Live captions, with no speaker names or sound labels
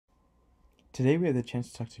Today we had the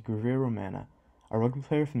chance to talk to Gurvir Romana, a rugby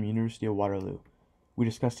player from the University of Waterloo. We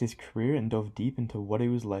discussed his career and dove deep into what it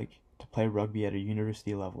was like to play rugby at a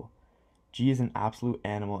university level. G is an absolute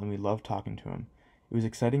animal and we loved talking to him. It was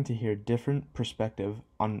exciting to hear a different perspective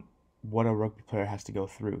on what a rugby player has to go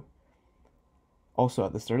through. Also,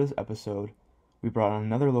 at the start of this episode, we brought on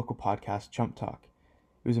another local podcast, Chump.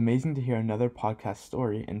 It was amazing to hear another podcast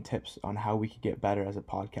story and tips on how we could get better as a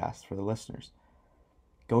podcast for the listeners.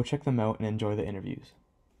 Go check them out and enjoy the interviews.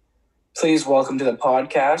 Please welcome to the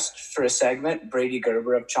podcast for a segment, Brady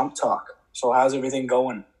Gurvir of Chump Talk. So how's everything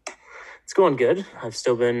going? It's going good. I've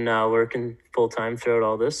still been working full-time throughout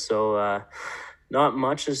all this, so not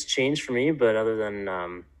much has changed for me, but other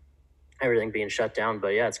than everything being shut down. But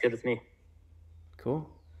yeah, it's good with me. Cool.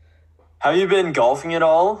 Have you been golfing at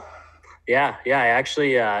all? Yeah. I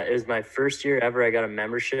actually, it was my first year ever. I got a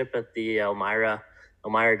membership at the Elmira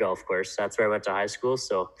golf course. That's where I went to high school.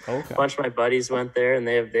 So A bunch of my buddies went there, and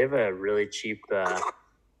they have a really cheap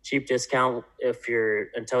discount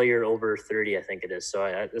until you're over 30, I think it is.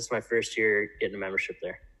 So this is my first year getting a membership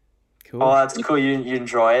there. Cool. Oh, that's cool. You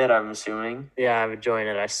enjoy it, I'm assuming. Yeah, I'm enjoying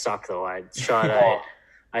it. I suck though. I shot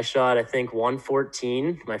I think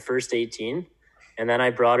 114 my first 18, and then I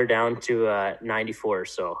brought her down to 94.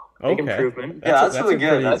 So big improvement. Yeah, that's really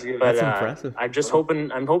good. That's good. But that's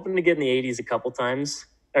impressive. I'm hoping to get in the 80s a couple times.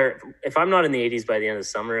 Or if I'm not in the 80s by the end of the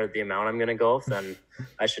summer, the amount I'm going to golf, then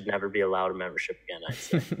I should never be allowed a membership again, I'd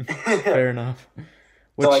say. Fair enough.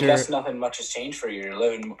 So I guess nothing much has changed for you. You're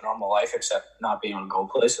living normal life except not being on go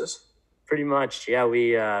places. Pretty much, yeah.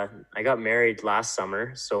 I got married last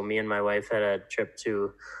summer, so me and my wife had a trip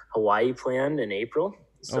to Hawaii planned in April.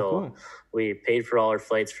 So cool. We paid for all our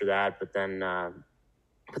flights for that, but then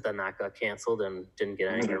that got canceled and didn't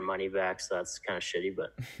get any of our money back. So that's kind of shitty.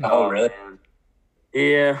 But oh, really?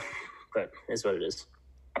 Yeah, but it's what it is.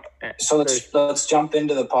 So let's jump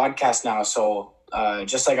into the podcast now. So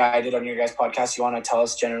just like I did on your guys' podcast, you want to tell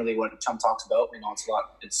us generally what Chump Talk's about? We know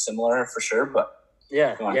it's similar for sure, but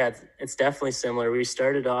yeah, it's definitely similar. We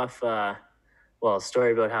started off, a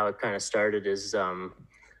story about how it kind of started is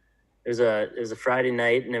it was a Friday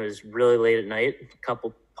night, and it was really late at night. A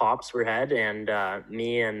couple pops were had, and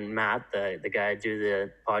me and Matt, the guy I do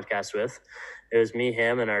the podcast with, it was me,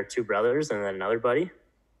 him, and our two brothers, and then another buddy.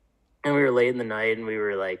 And we were late in the night, and we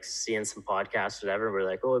were like seeing some podcasts, whatever. We're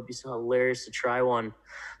like, oh, it'd be so hilarious to try one.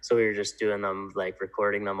 So we were just doing them, like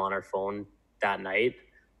recording them on our phone that night.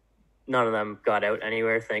 None of them got out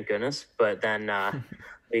anywhere, thank goodness. But then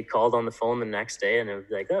we called on the phone the next day, and it was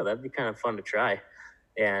like, oh, that'd be kind of fun to try.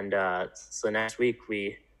 And so next week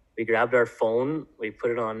we grabbed our phone, we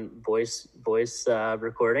put it on voice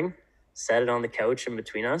recording, set it on the couch in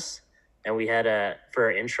between us, and we had for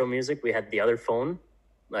our intro music, we had the other phone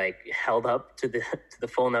like held up to the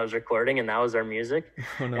phone that was recording, and that was our music.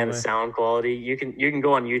 Oh, no and way. The sound quality, you can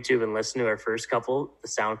go on YouTube and listen to our first couple. The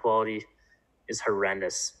sound quality is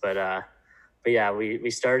horrendous, but yeah,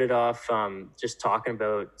 we started off just talking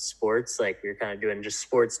about sports. Like we were kind of doing just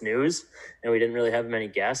sports news, and we didn't really have many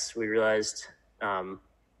guests. We realized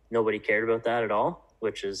nobody cared about that at all,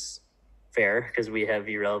 which is fair because we have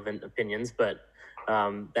irrelevant opinions. But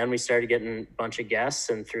then we started getting a bunch of guests,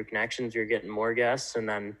 and through connections, we were getting more guests. And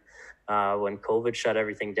then when COVID shut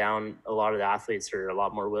everything down, a lot of the athletes are a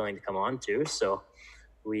lot more willing to come on too. So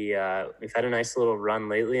we've had a nice little run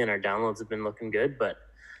lately, and our downloads have been looking good. But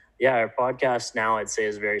yeah, our podcast now I'd say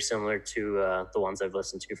is very similar to the ones I've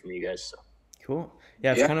listened to from you guys. So Cool.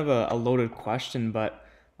 Yeah, it's kind of a loaded question, but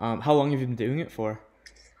how long have you been doing it for?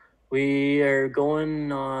 we are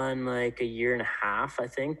going on like a year and a half, I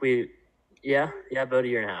think. About a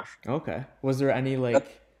year and a half. Okay. Was there any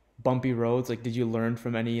like bumpy roads? Like, did you learn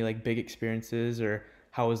from any like big experiences, or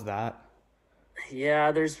how was that?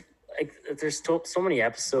 Yeah, there's so many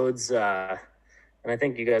episodes, and I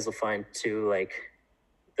think you guys will find too, like,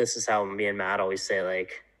 this is how me and Matt always say,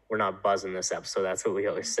 like, we're not buzzing this episode. That's what we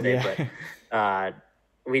always say. Yeah. But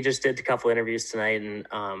we just did a couple interviews tonight, and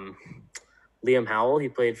Liam Howell, he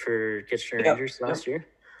played for Kitchener Rangers last year.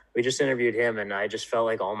 We just interviewed him, and I just felt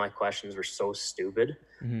like all my questions were so stupid.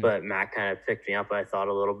 Mhm. But Matt kind of picked me up, I thought,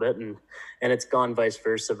 a little bit, and it's gone vice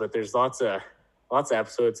versa. But there's lots of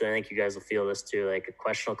episodes, and I think you guys will feel this too. Like, a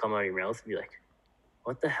question will come out of your mouth and be like,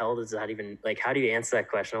 what the hell does that even, like, how do you answer that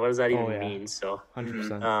question? What does that even mean? So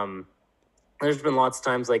 100%. there's been lots of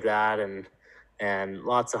times like that, and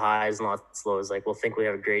lots of highs and lots of lows. Like, we'll think we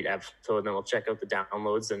have a great episode, and then we'll check out the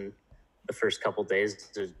downloads, and the first couple days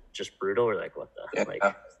is just brutal. We're like, what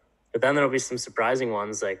the but then there'll be some surprising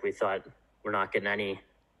ones. Like, we thought we're not getting any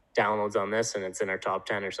downloads on this, and it's in our top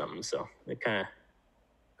 10 or something. So it kind of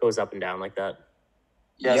goes up and down like that.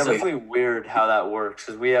 Yeah, it's but definitely weird how that works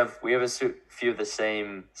because we have few of the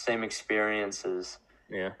same experiences.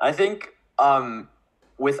 Yeah. I think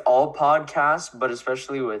with all podcasts, but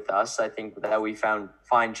especially with us, I think that we find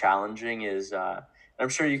challenging is I'm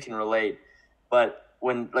sure you can relate, but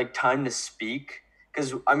when like time to speak,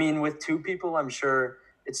 because I mean with two people, I'm sure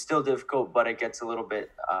it's still difficult, but it gets a little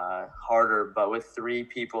bit harder. But with three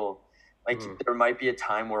people, like there might be a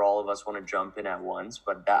time where all of us want to jump in at once,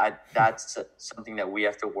 but that's something that we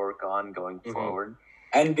have to work on going forward.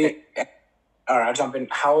 And all right, I'll jump in.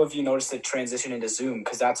 How have you noticed the transition into Zoom?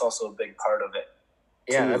 Because that's also a big part of it.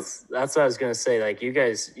 Yeah, too. that's what I was gonna say. Like you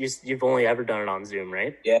guys, you've only ever done it on Zoom,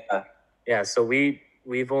 right? Yeah. Yeah. So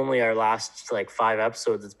we've only our last like 5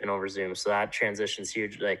 episodes it's been over Zoom. So that transition's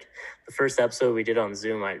huge. Like the first episode we did on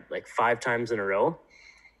Zoom, like 5 times in a row,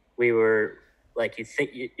 we were like,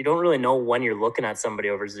 you don't really know when you're looking at somebody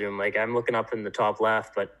over Zoom. Like I'm looking up in the top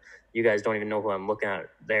left, but you guys don't even know who I'm looking at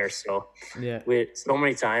there. So so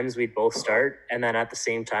many times we'd both start, and then at the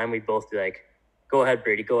same time we'd both be like, "Go ahead,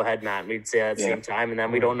 Brady. Go ahead, Matt." And we'd say that at the same time, and then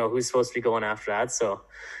we don't know who's supposed to be going after that. So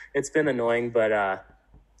it's been annoying, but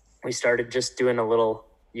we started just doing a little.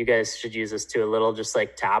 You guys should use this too. A little, just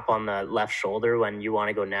like tap on the left shoulder when you want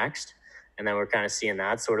to go next, and then we're kind of seeing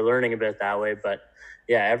that. So we're learning a bit that way, but.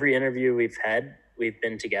 Yeah, every interview we've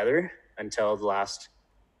been together until the last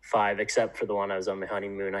 5, except for the one I was on my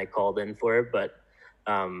honeymoon. I called in for it, but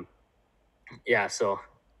so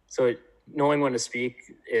knowing when to speak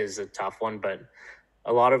is a tough one. But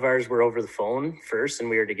a lot of ours were over the phone first, and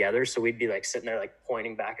we were together, so we'd be like sitting there like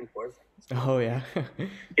pointing back and forth. Oh yeah,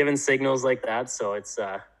 giving signals like that. So it's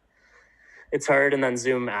hard, and then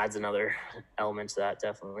Zoom adds another element to that,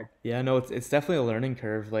 definitely. Yeah, no, it's definitely a learning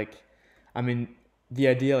curve. Like, I mean. The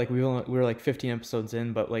idea, like we're like 15 episodes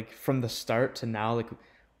in, but like from the start to now, like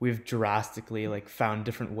we've drastically like found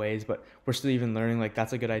different ways, but we're still even learning. Like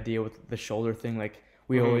that's a good idea with the shoulder thing. Like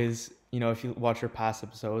we always, if you watch our past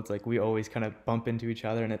episodes, like we always kind of bump into each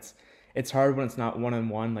other, and it's hard when it's not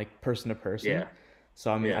one-on-one, like person to person. Yeah.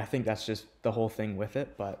 So I mean, I think that's just the whole thing with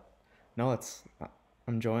it. But no, I'm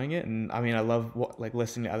enjoying it, and I mean, I love like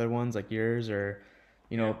listening to other ones like yours or,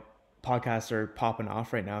 podcasts are popping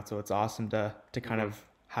off right now, so it's awesome to kind of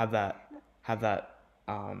have that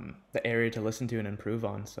the area to listen to and improve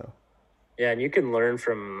on. So yeah, and you can learn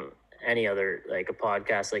from any other, like a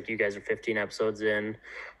podcast. Like you guys are 15 episodes in,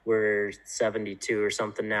 we're 72 or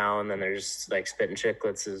something now, and then there's like Spittin'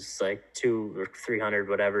 Chicklets is like 200 or 300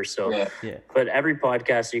 whatever. So yeah, but every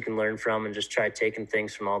podcast you can learn from, and just try taking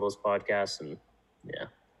things from all those podcasts. And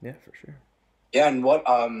yeah, for sure. Yeah, and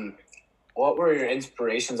what were your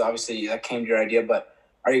inspirations? Obviously, that came to your idea, but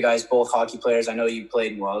are you guys both hockey players? I know you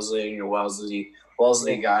played in Wellesley, and you're Wellesley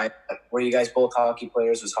guy. Were you guys both hockey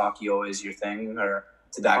players? Was hockey always your thing, or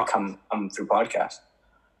did that come through podcast?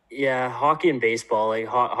 Yeah, hockey and baseball. Like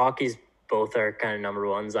hockey's both our kind of number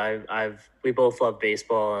ones. We both love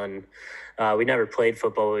baseball, and we never played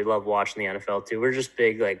football. We love watching the NFL too. We're just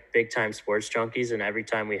big time sports junkies, and every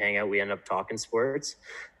time we hang out, we end up talking sports.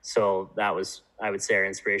 So that was, I would say, our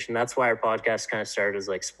inspiration. That's why our podcast kind of started as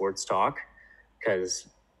like sports talk, because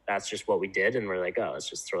that's just what we did. And we're like, oh, let's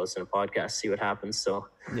just throw this in a podcast, see what happens. So,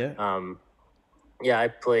 I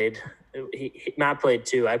played, Matt played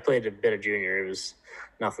too. I played a bit of junior. It was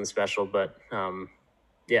nothing special, but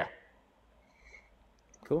yeah.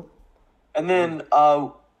 Cool. And then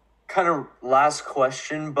kind of last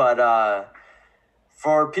question, but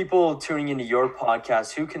for people tuning into your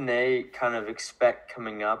podcast, who can they kind of expect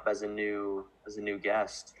coming up as a new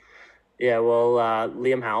guest? Yeah, well,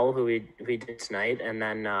 Liam Howell, who we did tonight, and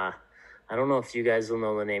then I don't know if you guys will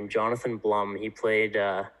know the name Jonathan Blum. He played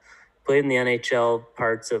in the NHL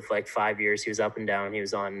parts of like 5 years. He was up and down. He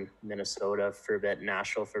was on Minnesota for a bit,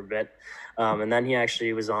 Nashville for a bit, and then he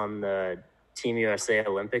actually was on the Team USA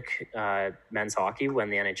Olympic men's hockey when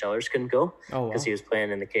the NHLers couldn't go because he was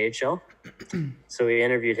playing in the KHL. So we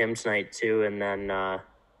interviewed him tonight too, and then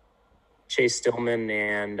Chase Stillman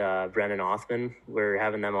and Brendan Othman, we're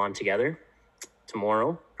having them on together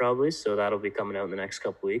tomorrow probably, so that'll be coming out in the next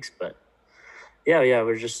couple weeks. But yeah,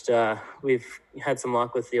 we're just we've had some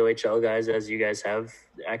luck with the OHL guys, as you guys have,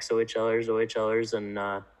 ex-OHLers, OHLers, and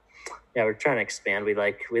we're trying to expand. We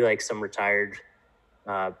like some retired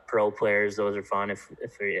pro players. Those are fun.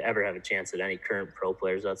 If we ever have a chance at any current pro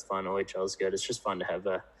players, that's fun. OHL is good. It's just fun to have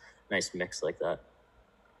a nice mix like that.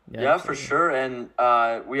 Yeah, for sure. And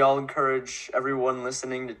we all encourage everyone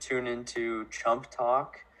listening to tune into Chump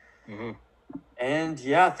Talk. Mm-hmm. And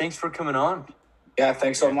thanks for coming on. Yeah,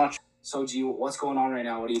 thanks so much. So, G, what's going on right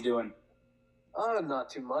now? What are you doing? Not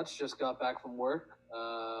too much. Just got back from work.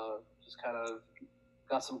 Just kind of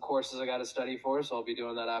got some courses I got to study for, so I'll be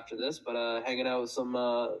doing that after this. But hanging out with some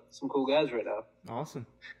cool guys right now. Awesome.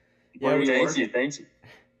 Yeah, Yeah, thank you.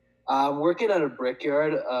 I'm working at a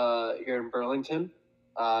brickyard here in Burlington.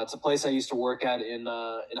 It's a place I used to work at in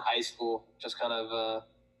high school. Just kind of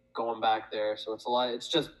going back there, so it's a lot. It's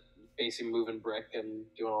just basically moving brick and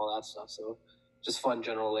doing all that stuff. So just fun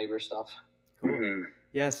general labor stuff. cool. Mhm.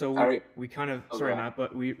 Yeah, so Sorry. we kind of, Oh, sorry, go on. Matt,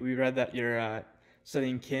 but we read that you're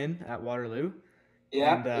studying kin at Waterloo.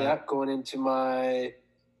 Yeah, And, going into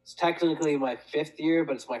it's technically my 5th year,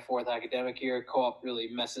 but it's my 4th academic year. Co-op really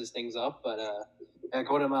messes things up, but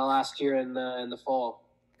going to my last year in the fall.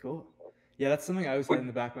 Cool. Yeah, that's something I always had in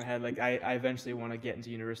the back of my head. Like, I eventually want to get into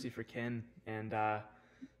university for kin, and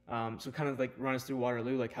so kind of like run us through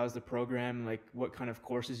Waterloo. Like, how's the program? Like, what kind of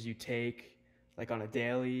courses you take, like on a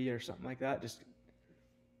daily or something like that? Just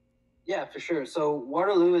Yeah, for sure. So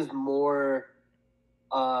Waterloo is more,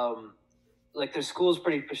 like their school is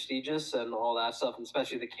pretty prestigious and all that stuff, and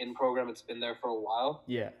especially the kin program. It's been there for a while.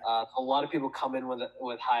 yeah, A lot of people come in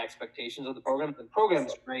with high expectations of the program. The program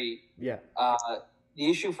is great. yeah, The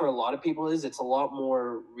issue for a lot of people is it's a lot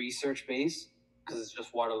more research based because it's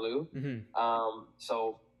just Waterloo.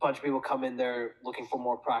 So a bunch of people come in there looking for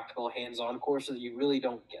more practical, hands-on courses. You really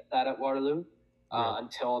don't get that at Waterloo Right.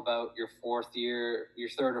 until about your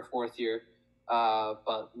 3rd or 4th year.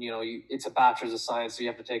 But it's a bachelor's of science, so you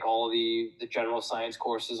have to take all the general science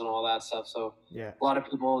courses and all that stuff. So yeah, a lot of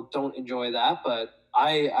people don't enjoy that, but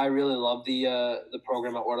I really love the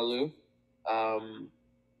program at Waterloo.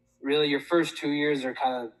 Really, your first 2 years are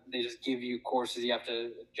they just give you courses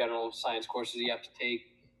general science courses you have to take.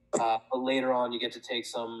 But later on, you get to take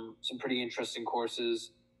some pretty interesting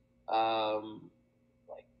courses.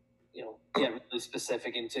 Get really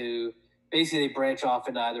specific into. Basically, they branch off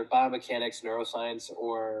into either biomechanics, neuroscience,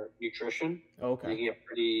 or nutrition. okay, You can get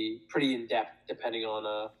pretty in depth depending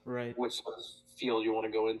on right, which sort of field you want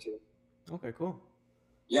to go into. okay, cool.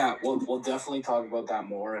 Yeah, we'll definitely talk about that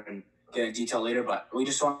more and get in detail later. But we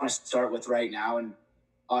just want to start with right now, and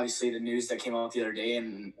obviously the news that came out the other day.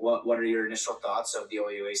 And what are your initial thoughts of the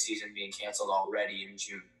OUA season being canceled already in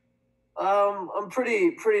June? I'm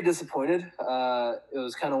pretty disappointed. It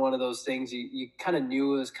was kind of one of those things you kind of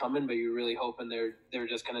knew it was coming, but you're really hoping they're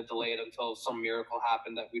just going to delay it until some miracle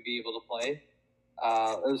happened that we'd be able to play.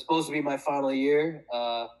 It was supposed to be my final year,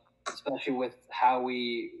 especially with how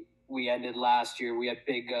we ended last year. We had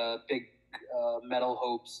big medal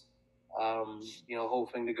hopes,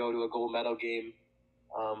 hoping to go to a gold medal game.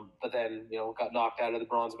 But then, got knocked out of the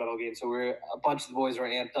bronze medal game. So a bunch of the boys were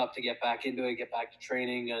amped up to get back into it, get back to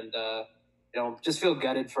training, and just feel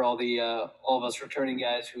gutted for all of us returning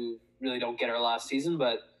guys who really don't get our last season.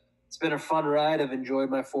 But it's been a fun ride. I've enjoyed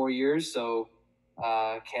my 4 years, so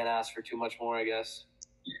can't ask for too much more, I guess.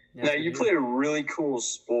 Yeah, Now, good you deal. played a really cool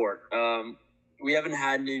sport. We haven't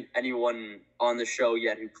had anyone on the show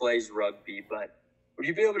yet who plays rugby, but would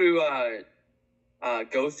you be able to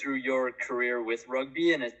go through your career with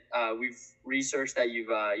rugby? And we've researched that you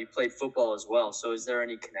played football as well. So is there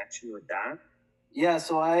any connection with that? Yeah,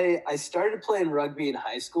 so I started playing rugby in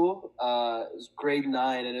high school. It was grade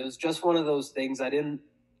 9, and it was just one of those things. I didn't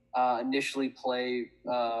initially play.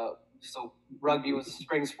 So rugby was a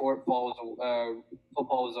spring sport, football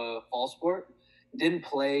was a fall sport. Didn't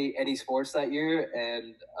play any sports that year,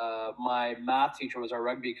 and my math teacher was our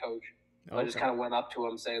rugby coach. So I just kind of went up to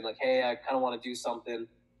him saying like, "Hey, I kind of want to do something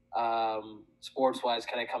sports-wise.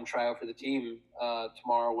 Can I come try out for the team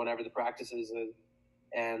tomorrow, whenever the practice is?"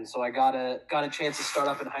 And so I got a chance to start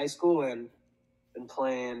up in high school and been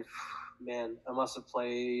playing. Man, I must have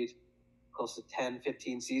played close to 10,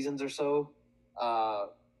 15 seasons or so.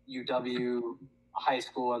 UW, high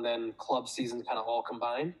school, and then club seasons kind of all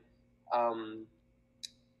combined.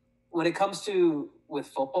 When it comes to with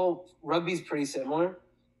football, rugby's pretty similar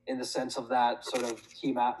in the sense of that sort of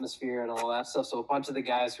team atmosphere and all that stuff. So a bunch of the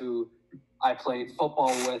guys who I played football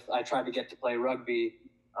with, I tried to get to play rugby.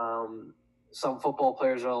 Some football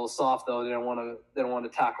players are a little soft though; they don't want to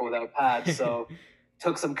tackle without pads. So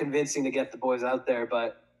took some convincing to get the boys out there.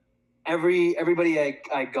 But everybody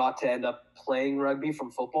I got to end up playing rugby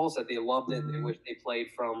from football said they loved it. They wish they played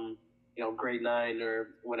from grade 9 or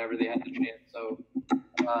whenever they had the chance. So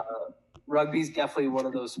rugby's definitely one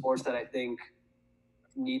of those sports that I think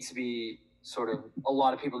needs to be a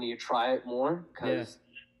lot of people need to try it more because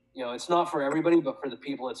it's not for everybody, but for the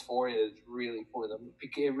people it's for, it's really for them.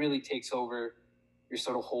 It really takes over your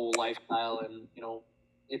sort of whole lifestyle, and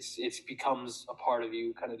it's becomes a part of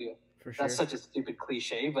you, kind of deal. For sure. That's such a stupid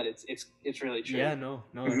cliche, but it's really true. Yeah, no,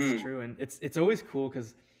 that's true, and it's always cool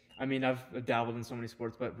because I mean, I've dabbled in so many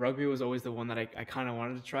sports, but rugby was always the one that I kind of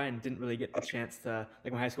wanted to try and didn't really get the chance to.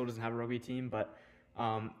 Like, my high school doesn't have a rugby team, but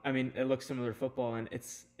I mean, it looks similar to football, and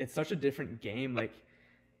it's such a different game. Like,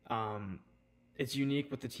 it's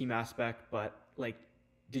unique with the team aspect, but like,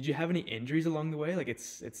 did you have any injuries along the way? Like,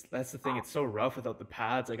 it's that's the thing. It's so rough without the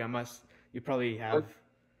pads. Like, you probably have.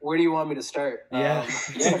 Where do you want me to start? Yeah,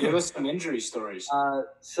 Yeah, give us some injury stories.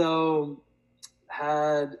 So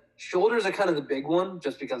had shoulders are kind of the big one,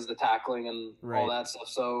 just because of the tackling and all Right. that stuff.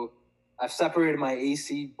 So I've separated my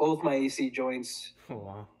both my AC joints. Oh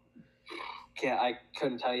wow. I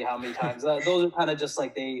couldn't tell you how many times. Those are kind of just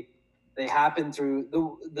like they happen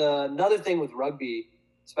through the another thing with rugby,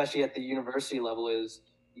 especially at the university level, is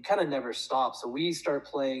you kind of never stop. So we start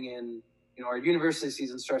playing in, our university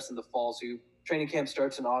season starts in the fall. So training camp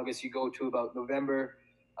starts in August. You go to about November.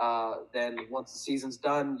 Then once the season's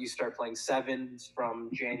done, you start playing sevens from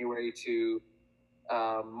January to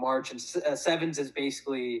March. And sevens is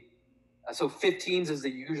basically so 15s is the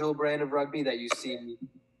usual brand of rugby that you see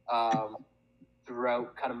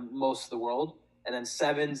throughout kind of most of the world. And then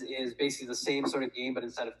sevens is basically the same sort of game, but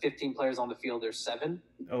instead of 15 players on the field, there's 7.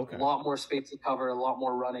 Okay. A lot more space to cover, a lot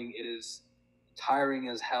more running. It is tiring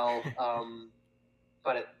as hell,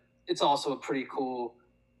 but it's also a pretty cool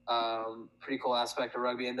aspect of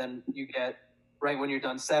rugby. And then you get, right when you're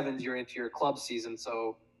done sevens, you're into your club season.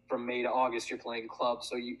 So from May to August, you're playing club.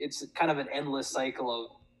 So it's kind of an endless cycle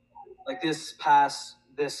of, like, this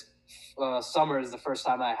summer is the first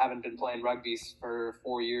time I haven't been playing rugby for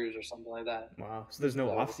 4 years or something like that. Wow. So there's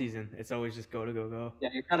no off season. It's always just go to go. Yeah,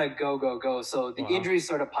 you're kind of go. So the Wow. injuries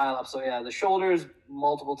sort of pile up. So yeah, the shoulders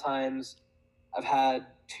multiple times. I've had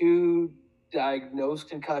 2 diagnosed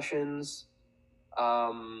concussions.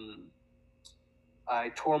 I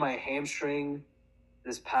tore my hamstring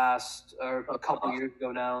this past, or a couple years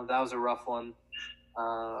ago now. That was a rough one.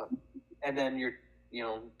 And then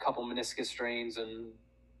a couple meniscus strains and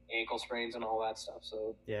ankle sprains and all that stuff.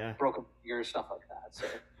 So Yeah. broken fingers, stuff like that. So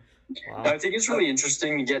Wow. I think it's really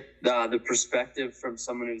interesting to get the perspective from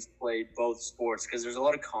someone who's played both sports, because there's a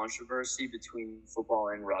lot of controversy between football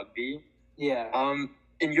and rugby. yeah.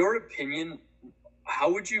 In your opinion,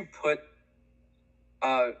 how would you put?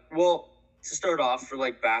 Well, to start off, for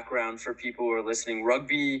like background for people who are listening,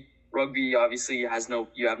 rugby obviously you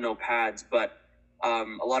have no pads, but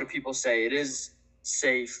a lot of people say it is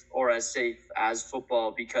safe, or as safe as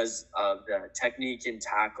football, because of the technique and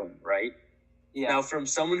tackling, right? Yeah. Now, from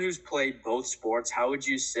someone who's played both sports, how would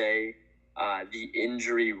you say the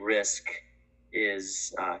injury risk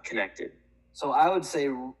is connected? So I would say,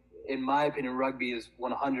 in my opinion, rugby is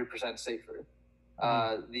 100% safer.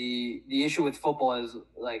 The issue with football is,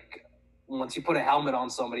 like, once you put a helmet on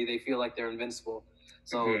somebody, they feel like they're invincible.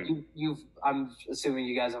 So I'm assuming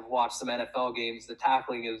you guys have watched some NFL games. The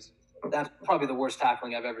tackling that's probably the worst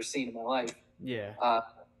tackling I've ever seen in my life. Yeah.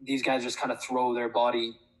 These guys just kind of throw their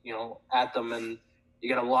body, at them, and you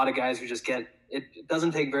get a lot of guys who just get it. It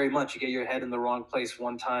doesn't take very much. You get your head in the wrong place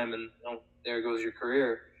one time, and there goes your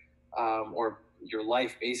career, or your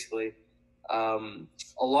life, basically.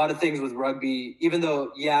 A lot of things with rugby, even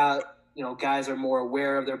though, guys are more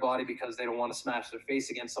aware of their body because they don't want to smash their face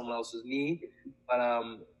against someone else's knee.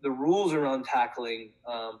 But the rules around tackling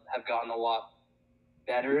have gotten a lot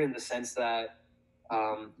better, in the sense that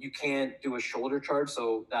you can't do a shoulder charge.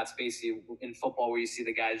 So that's basically in football where you see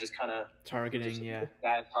the guys just kind of Targeting. Yeah.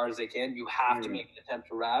 as hard as they can. You have to make an attempt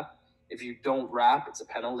to wrap. If you don't wrap, it's a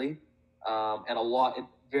penalty. And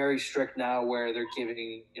very strict now, where they're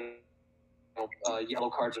giving yellow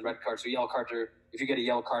cards and red cards. So yellow cards if you get a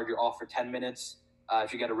yellow card, you're off for 10 minutes.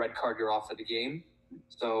 If you get a red card, you're off for the game.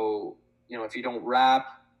 So if you don't wrap,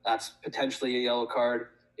 that's potentially a yellow card.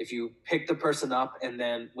 If you pick the person up and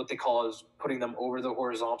then what they call is putting them over the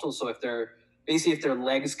horizontal. So if their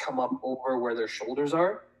legs come up over where their shoulders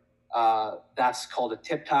are, that's called a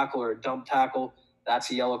tip tackle or a dump tackle. That's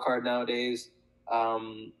a yellow card nowadays.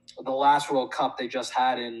 The last World Cup they just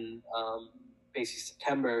had in basically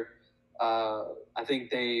September, I think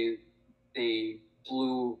they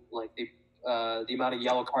blew, like, the amount of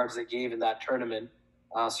yellow cards they gave in that tournament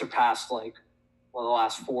surpassed, like, the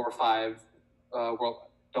last 4 or 5 world.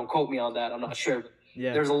 Don't quote me on that. I'm not sure. But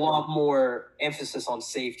Yeah. there's a lot more emphasis on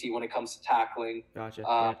safety when it comes to tackling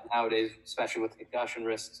Gotcha. nowadays, especially with concussion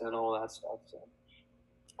risks and all that stuff. So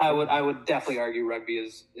I would definitely argue rugby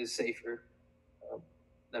is safer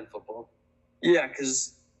than football. Yeah,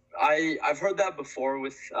 because I've heard that before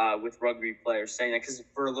with rugby players saying that, because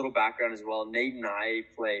for a little background as well, Nate and I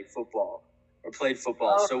played football.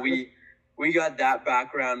 So we got that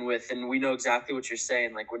background with, and we know exactly what you're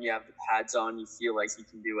saying. Like, when you have the pads on, you feel like you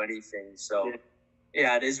can do anything. So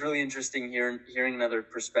Yeah, it is really interesting hearing another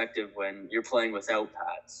perspective when you're playing without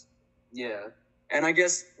pads. Yeah. And I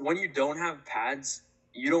guess when you don't have pads,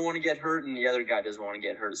 you don't want to get hurt, and the other guy doesn't want to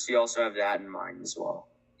get hurt. So you also have that in mind as well.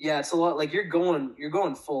 Yeah, it's a lot. Like you're going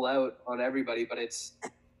full out on everybody, but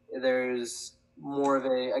there's more of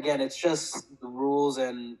a, again, it's just the rules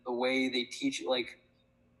and the way they teach. Like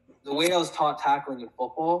the way I was taught tackling in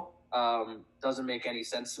football doesn't make any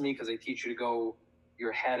sense to me, because they teach you to go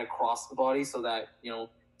your head across the body, so that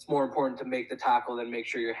it's more important to make the tackle than make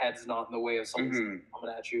sure your head's not in the way of someone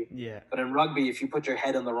coming at you. Yeah. But in rugby, if you put your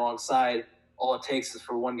head on the wrong side, all it takes is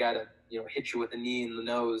for one guy to hit you with a knee in the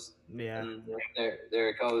nose. Yeah. And there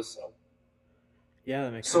it goes. So. Yeah,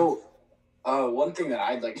 that makes sense. So, one thing that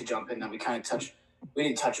I'd like to jump in that we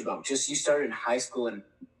didn't touch about, just you started in high school, and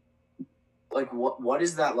like what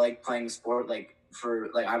is that like playing sport? Like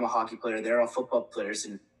I'm a hockey player, they're all football players,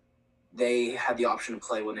 and they had the option to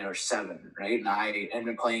play when they were 7, right? And I have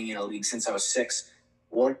been playing in a league since I was 6.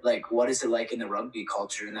 What is it like in the rugby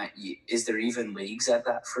culture? And is there even leagues at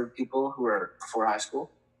that for people who are before high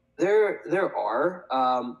school? There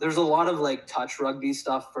are. There's a lot of like touch rugby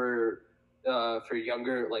stuff for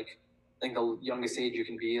younger. Like I think the youngest age you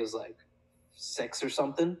can be is like 6 or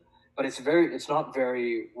something. But it's not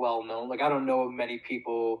very well known. Like I don't know of many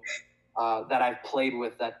people that I've played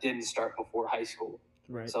with that didn't start before high school.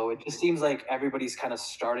 Right. So it just seems like everybody's kind of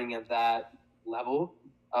starting at that level,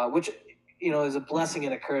 which is a blessing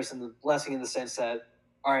and a curse. And the blessing in the sense that,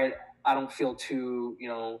 all right, I don't feel too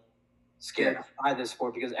scared to try this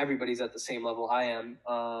sport because everybody's at the same level I am.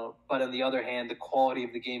 But on the other hand, the quality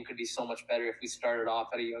of the game could be so much better if we started off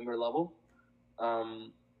at a younger level.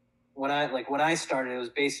 When I started, it was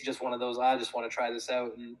basically just one of those, I just want to try this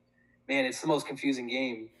out, and man, it's the most confusing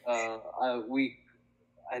game.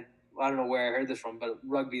 I don't know where I heard this from, but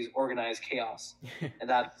rugby is organized chaos, and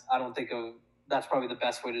that's probably the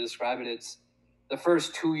best way to describe it. It's the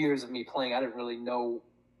first 2 years of me playing, I didn't really know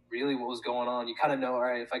what was going on. You kind of know, all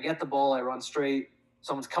right, if I get the ball, I run straight.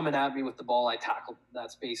 Someone's coming at me with the ball, I tackle.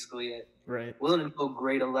 That's basically it. Right. It wasn't until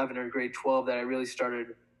grade 11 or grade 12 that I really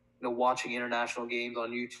started, watching international games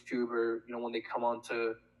on YouTube, or when they come on,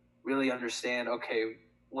 to really understand, okay,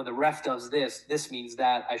 when the ref does this means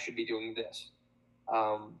that I should be doing this.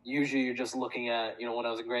 Usually you're just looking at, when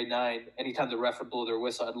I was in grade 9, anytime the ref would blow their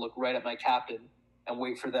whistle, I'd look right at my captain and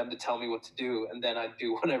wait for them to tell me what to do, and then I'd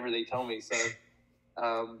do whatever they tell me. So,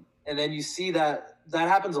 and then you see that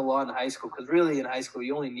happens a lot in high school, because really in high school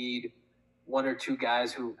you only need 1 or 2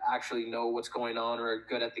 guys who actually know what's going on or are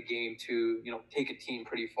good at the game to take a team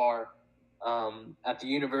pretty far. At the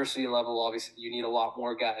university level, obviously you need a lot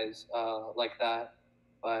more guys like that,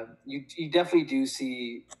 but you definitely do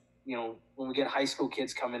see, when we get high school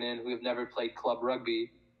kids coming in who have never played club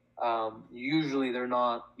rugby, usually they're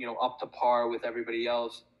not up to par with everybody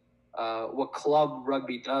else. What club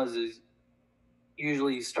rugby does is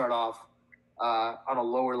usually start off on a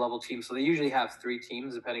lower level team. So they usually have 3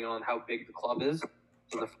 teams depending on how big the club is.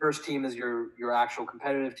 So the first team is your actual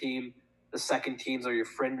competitive team. The second teams are your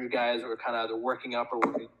fringe guys who are kind of either working up or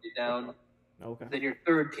working down. Okay. Then your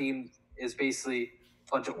third team is basically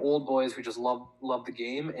a bunch of old boys who just love the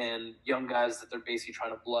game, and young guys that they're basically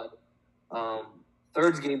trying to blood.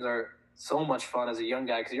 Thirds games are so much fun as a young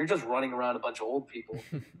guy because you're just running around a bunch of old people.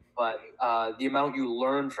 But the amount you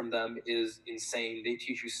learn from them is insane. They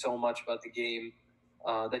teach you so much about the game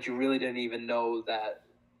that you really didn't even know that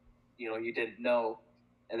you didn't know,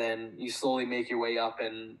 and then you slowly make your way up.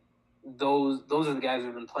 And those are the guys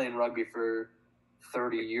who've been playing rugby for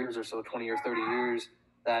 30 years or so, 20 or 30 years,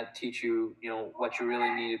 that teach you what you really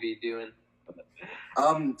need to be doing.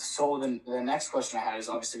 So the next question I had is,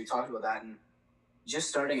 obviously we talked about that, and just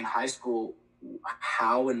starting in high school,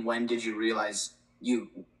 how and when did you realize you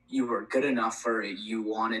were good enough for it, you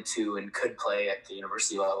wanted to and could play at the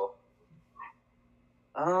university level?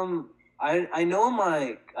 I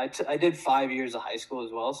know I did 5 years of high school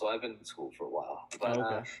as well, so I've been in school for a while. But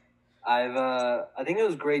Okay. I think it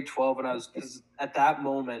was grade 12 when because at that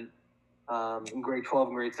moment, in grade 12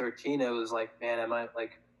 and grade 13, it was like, man, am I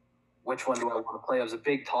which one do I want to play? It was a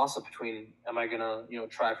big toss up between, am I gonna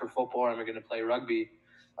try for football, or am I gonna play rugby?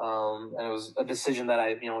 And it was a decision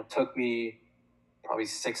that took me probably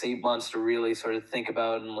 6-8 months to really sort of think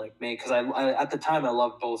about and make, because I at the time I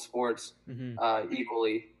loved both sports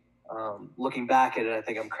equally. Looking back at it, I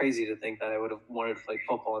think I'm crazy to think that I would have wanted to play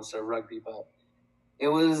football instead of rugby, but it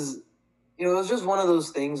was just one of those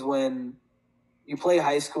things. When you play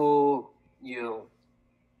high school,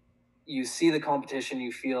 you see the competition,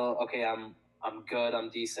 you feel, okay, I'm good, I'm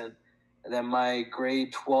decent. And then my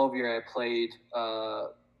grade 12 year, I played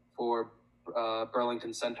for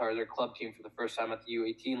Burlington Centaurs, our club team, for the first time at the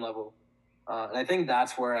U18 level. And I think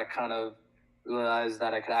that's where I kind of realized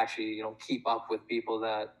that I could actually, keep up with people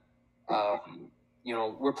that,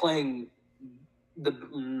 we're playing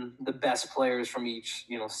the best players from each,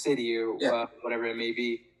 city or whatever it may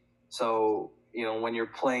be. So, when you're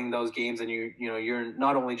playing those games and you're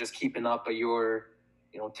not only just keeping up, but you're,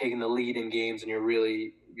 taking the lead in games and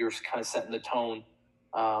you're kind of setting the tone.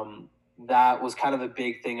 That was kind of a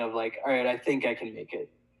big thing of like, all right, I think I can make it.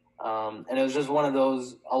 And it was just one of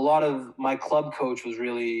those, a lot of my club coach was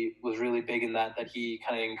really big in that he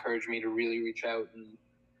kind of encouraged me to really reach out and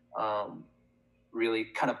really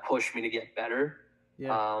kind of push me to get better.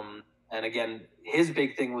 Yeah. And again, his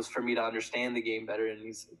big thing was for me to understand the game better. And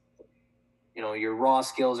he's, your raw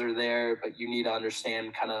skills are there, but you need to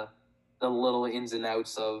understand kind of the little ins and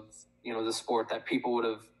outs of, the sport that people would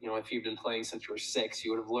have, if you've been playing since you were 6,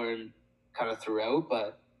 you would have learned kind of throughout.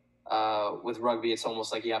 But with rugby, it's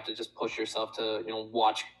almost like you have to just push yourself to,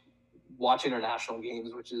 watch international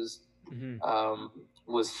games, which is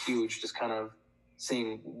was huge. Just kind of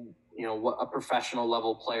seeing, what a professional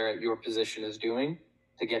level player at your position is doing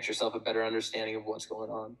to get yourself a better understanding of what's going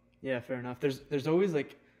on. Yeah, fair enough. There's always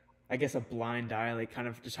like, I guess, a blind eye, like kind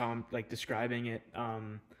of just how I'm like describing it.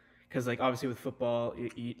 Because like obviously with football,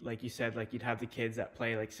 like you said, like you'd have the kids that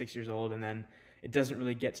play like 6 years old, and then it doesn't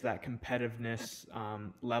really get to that competitiveness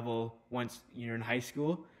level once you're in high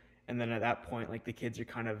school. And then at that point, like the kids are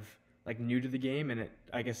kind of like new to the game, and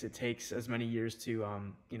I guess it takes as many years to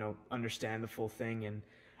understand the full thing. And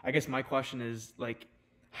I guess my question is like,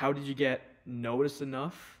 how did you get noticed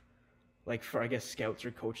enough, like for I guess scouts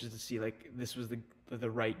or coaches to see like this was the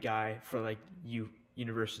right guy for like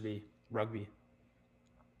university rugby?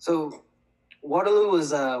 So Waterloo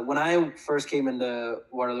was when I first came into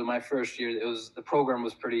Waterloo my first year, the program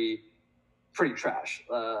was pretty trash.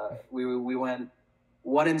 We went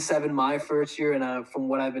 1-7 my first year, and from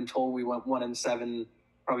what I've been told, we went 1-7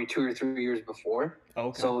 probably 2 or 3 years before.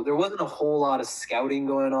 Okay. So there wasn't a whole lot of scouting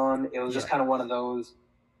going on. It was just kind of one of those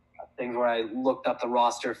things where I looked up the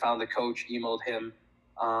roster, found the coach, emailed him,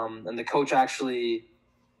 and the coach actually,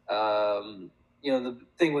 the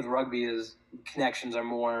thing with rugby is connections are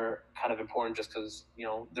more kind of important, just because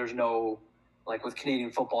there's no, like with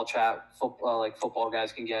Canadian football chat, like football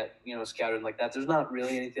guys can get scouted like that. There's not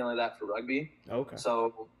really anything like that for rugby. Okay.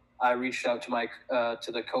 So I reached out to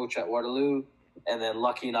to the coach at Waterloo, and then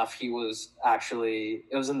lucky enough, it was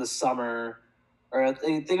in the summer, or I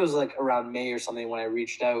think it was like around May or something when I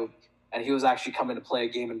reached out, and he was actually coming to play a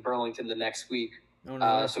game in Burlington the next week. Oh,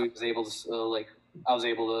 no. So he was able to I was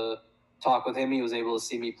able to talk with him. He was able to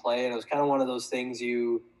see me play, and it was kind of one of those things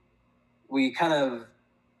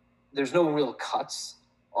there's no real cuts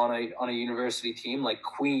on a university team. Like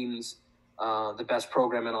Queens, the best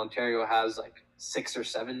program in Ontario, has like 6 or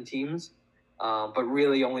 7 teams, but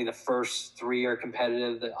really only the first 3 are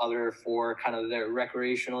competitive. The other 4 kind of they're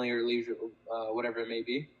recreationally or leisure, whatever it may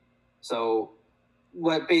be. So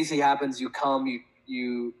what basically happens, you come,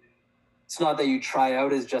 you it's not that you try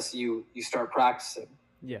out, it's just you start practicing.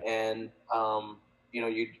 Yeah. And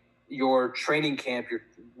your training camp, your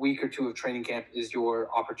week or 2 of training camp is your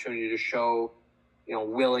opportunity to show,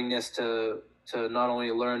 willingness to not only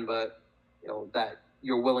learn, but that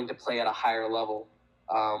you're willing to play at a higher level.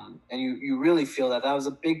 And you really feel that. That was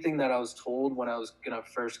a big thing that I was told when I was gonna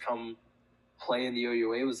first come play in the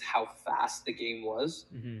OUA, was how fast the game was.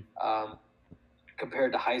 Mm-hmm.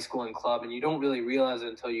 Compared to high school and club, and you don't really realize it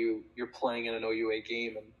until you're playing in an OUA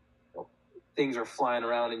game, and things are flying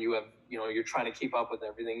around, and you have you're trying to keep up with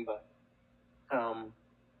everything. But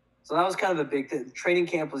so that was kind of a big thing. Training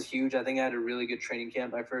camp was huge. I think I had a really good training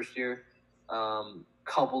camp my first year,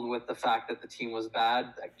 coupled with the fact that the team was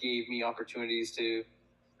bad. That gave me opportunities to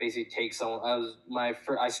basically take someone.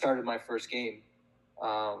 I started my first game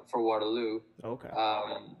for Waterloo. Okay.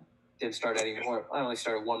 Didn't start any more. I only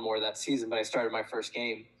started one more that season, but I started my first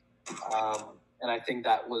game. And I think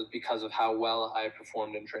that was because of how well I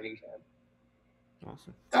performed in training camp.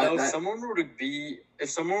 Awesome. Now, if someone were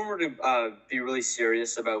to be really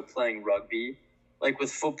serious about playing rugby, like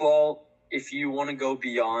with football, if you want to go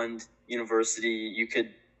beyond university, you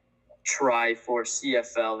could try for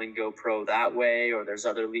CFL and go pro that way, or there's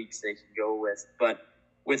other leagues they can go with. But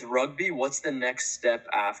with rugby, what's the next step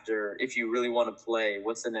after, if you really want to play,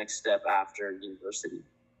 what's the next step after university?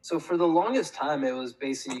 So for the longest time, it was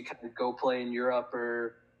basically kind of go play in Europe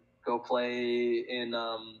or go play in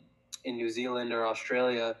New Zealand or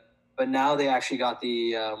Australia. But now they actually got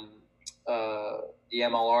the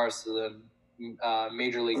MLR, so the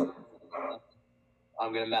Major League.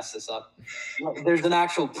 I'm going to mess this up. There's an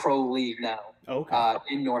actual pro league now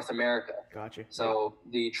in North America. Gotcha. So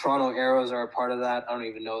the Toronto Arrows are a part of that. I don't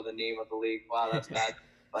even know the name of the league. Wow, that's bad.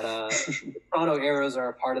 But the Toronto Arrows are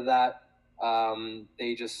a part of that.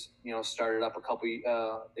 They just started up I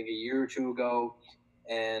think a year or two ago,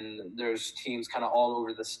 and there's teams kind of all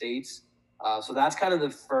over the states. So that's kind of the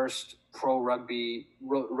first pro rugby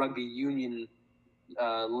union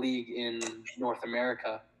league in North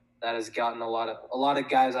America that has gotten a lot of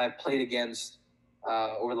guys I've played against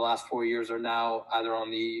over the last 4 years are now either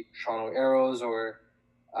on the Toronto Arrows or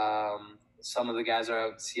some of the guys are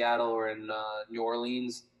out in Seattle or in New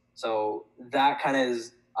Orleans. So that kind of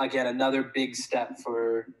is, again, another big step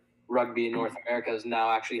for rugby in North America is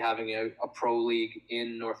now actually having a pro league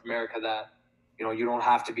in North America that, you don't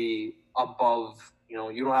have to be above, you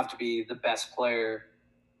don't have to be the best player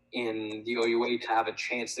in the OUA to have a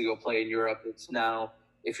chance to go play in Europe. It's now,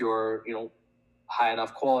 if you're, high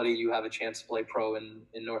enough quality, you have a chance to play pro in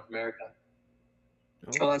North America.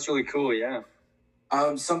 Oh, that's really cool. Yeah.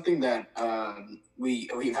 Something that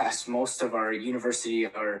we've asked most of our university,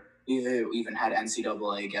 or we've even had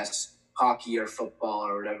NCAA, I guess, hockey or football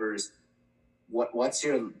or whatever, is what's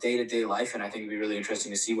your day-to-day life? And I think it'd be really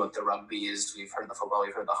interesting to see what the rugby is. We've heard the football,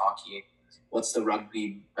 we've heard the hockey. What's the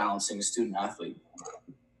rugby balancing a student athlete?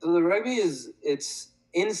 So the rugby it's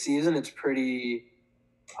in season. It's pretty,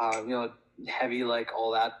 heavy, like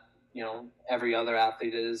all that, every other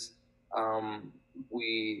athlete is.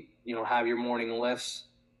 We, have your morning lifts,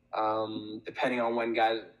 depending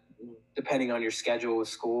on your schedule with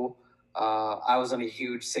school. I wasn't a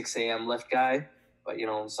huge 6 a.m. lift guy, but,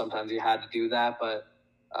 sometimes you had to do that. But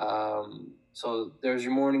so there's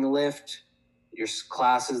your morning lift, your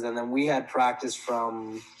classes, and then we had practice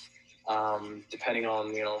from, depending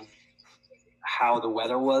on, how the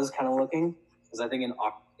weather was kind of looking. Because I think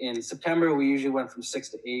in September, we usually went from 6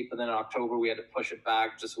 to 8, but then in October, we had to push it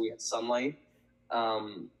back just so we had sunlight.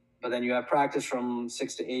 But then you have practice from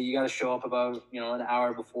 6 to 8. You got to show up about, an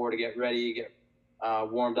hour before to get ready, get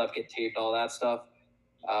warmed up, get taped, all that stuff.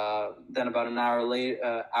 Then about an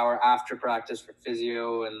hour after practice for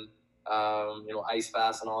physio and, ice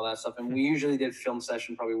baths and all that stuff. And we usually did film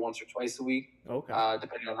session probably once or twice a week,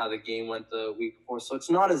 depending on how the game went the week before. So it's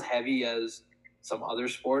not as heavy as some other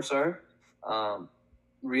sports are,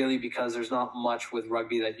 really, because there's not much with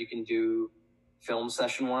rugby that you can do film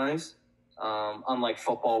session wise. Unlike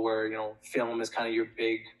football, where film is kind of your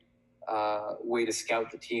big way to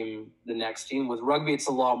scout the next team. With rugby, it's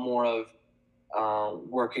a lot more of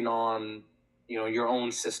working on your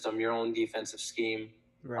own system, your own defensive scheme,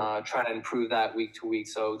 trying to improve that week to week.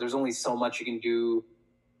 So there's only so much you can do.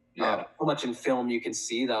 So much in film you can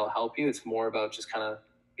see that'll help you. It's more about just kind of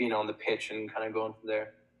being on the pitch and kind of going from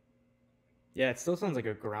there. Yeah, it still sounds like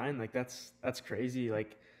a grind. Like that's crazy.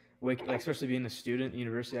 Like especially being a student at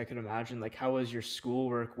university, I could imagine. Like, how was your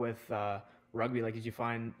schoolwork with rugby? Like, did you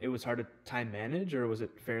find it was hard to time manage, or was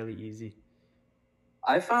it fairly easy?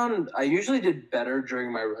 I found I usually did better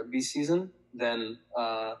during my rugby season than,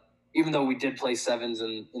 even though we did play sevens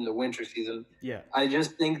in the winter season. Yeah. I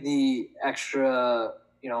just think the extra,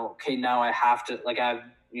 okay, now I have to, like, I have,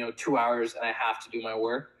 2 hours and I have to do my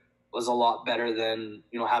work was a lot better than,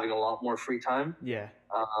 having a lot more free time. Yeah.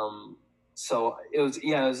 So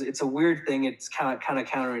it's a weird thing. It's kind of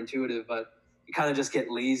counterintuitive, but you kind of just get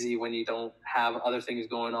lazy when you don't have other things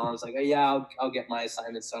going on. It's like, oh, yeah, I'll get my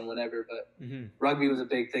assignments done whenever. But rugby was a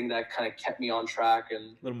big thing that kind of kept me on track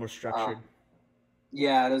and a little more structured.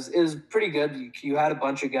 Yeah, it was pretty good. You had a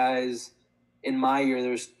bunch of guys in my year.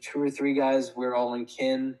 There's 2 or 3 guys. We're all in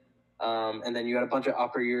kin, and then you had a bunch of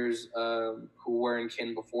upper years who were in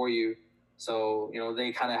kin before you. So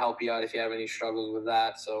they kind of help you out if you have any struggles with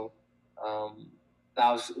that. So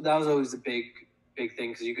that was always a big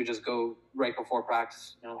thing, because you could just go right before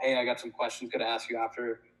practice. Hey, I got some questions. Could I ask you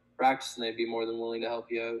after practice? And they'd be more than willing to help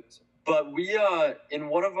you out. So. But we, in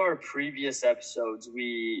one of our previous episodes,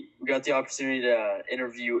 we got the opportunity to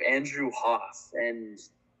interview Andrew Hoff, and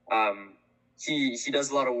he does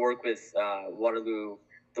a lot of work with the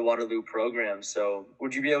Waterloo program. So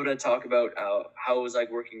would you be able to talk about how it was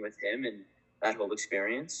like working with him and that whole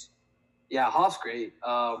experience? Yeah, Hoff's great.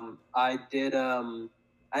 I ended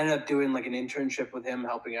up doing like an internship with him,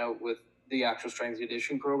 helping out with the actual strength and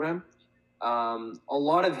conditioning program. A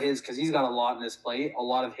lot of his, because he's got a lot in his plate, a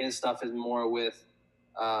lot of his stuff is more with,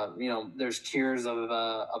 there's tiers of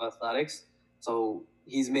athletics. So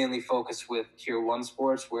he's mainly focused with tier 1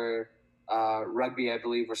 sports, where rugby, I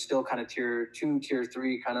believe, we're still kind of tier 2, tier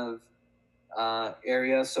 3 kind of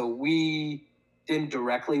area. So we didn't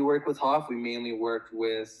directly work with Hoff. We mainly worked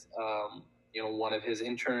with, one of his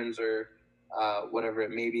interns or whatever it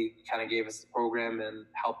may be, kind of gave us the program and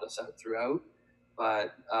helped us out throughout.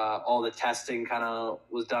 but all the testing kind of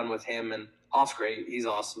was done with him. And Hoff's great. He's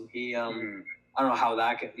awesome. He I don't know how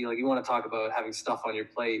that can, you want to talk about having stuff on your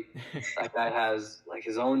plate. That guy has like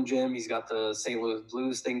his own gym. He's got the St. Louis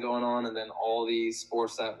Blues thing going on, and then all these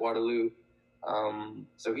sports at Waterloo.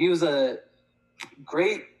 So he was a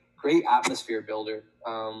great atmosphere builder.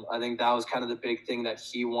 I think that was kind of the big thing that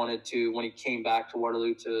he wanted to, when he came back to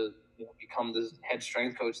Waterloo to become the head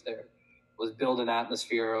strength coach there, was build an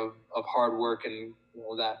atmosphere of hard work and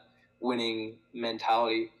that winning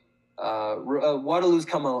mentality. Waterloo's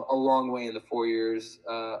come a long way in the 4 years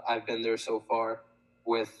I've been there so far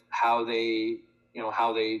with how they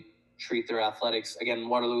treat their athletics. Again,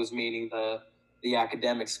 Waterloo is meaning the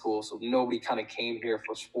academic school, so nobody kind of came here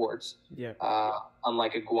for sports. Yeah.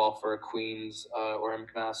 Unlike a Guelph or a Queens or a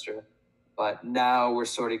McMaster. But now we're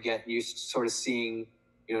sort of getting used to sort of seeing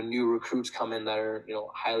new recruits come in that are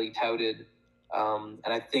highly touted,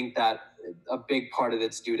 and I think that a big part of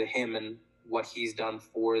it's due to him and what he's done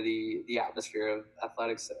for the atmosphere of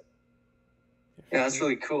athletics there. Yeah, that's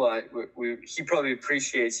really cool. He probably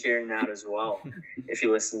appreciates hearing that as well if he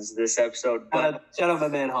listens to this episode. But shout out my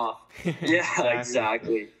man Hoff. Yeah,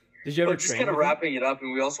 exactly. Did you ever but just kind of wrapping it up,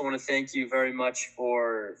 and we also want to thank you very much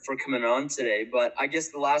for coming on today. But I guess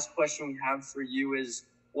the last question we have for you is,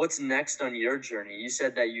 what's next on your journey? You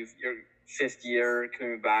said that you're 5th year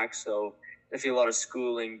coming back, so definitely a lot of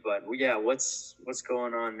schooling. But yeah, what's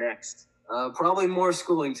going on next? Probably more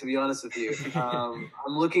schooling, to be honest with you. I'm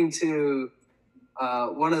looking to.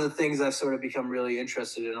 One of the things I've sort of become really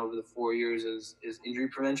interested in over the 4 years is injury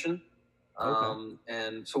prevention. Okay.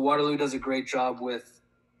 And so Waterloo does a great job with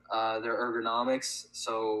their ergonomics.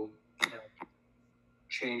 So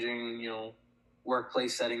changing,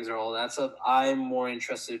 workplace settings or all that stuff. I'm more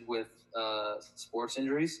interested with sports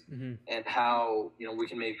injuries and how, we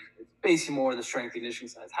can make basically more of the strength and conditioning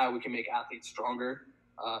side, how we can make athletes stronger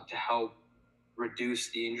to help reduce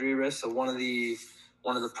the injury risk. So one of the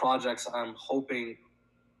projects I'm hoping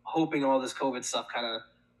all this COVID stuff kind of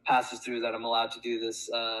passes through, that I'm allowed to do this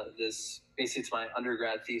basically it's my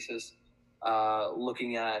undergrad thesis,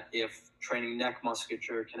 looking at if training neck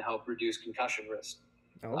musculature can help reduce concussion risk.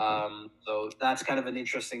 Okay. So that's kind of an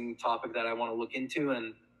interesting topic that I want to look into,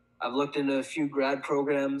 and I've looked into a few grad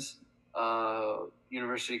programs.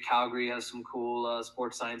 University of Calgary has some cool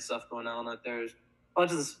sports science stuff going on out there. A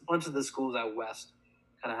bunch of the schools out west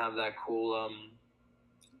kind of have that cool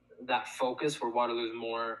that focus, where Waterloo is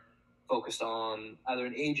more focused on either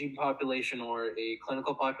an aging population or a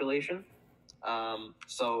clinical population.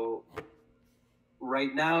 So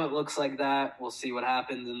right now it looks like that. We'll see what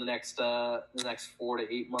happens in the next 4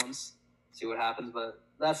 to 8 months. See what happens, but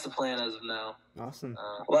that's the plan as of now. Awesome.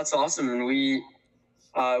 Well, that's awesome, and we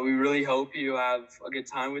really hope you have a good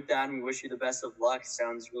time with that, and we wish you the best of luck.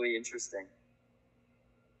 Sounds really interesting.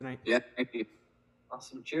 Yeah, thank you.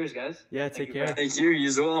 Awesome. Cheers, guys. Yeah, take care. Thank you. You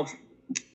as well.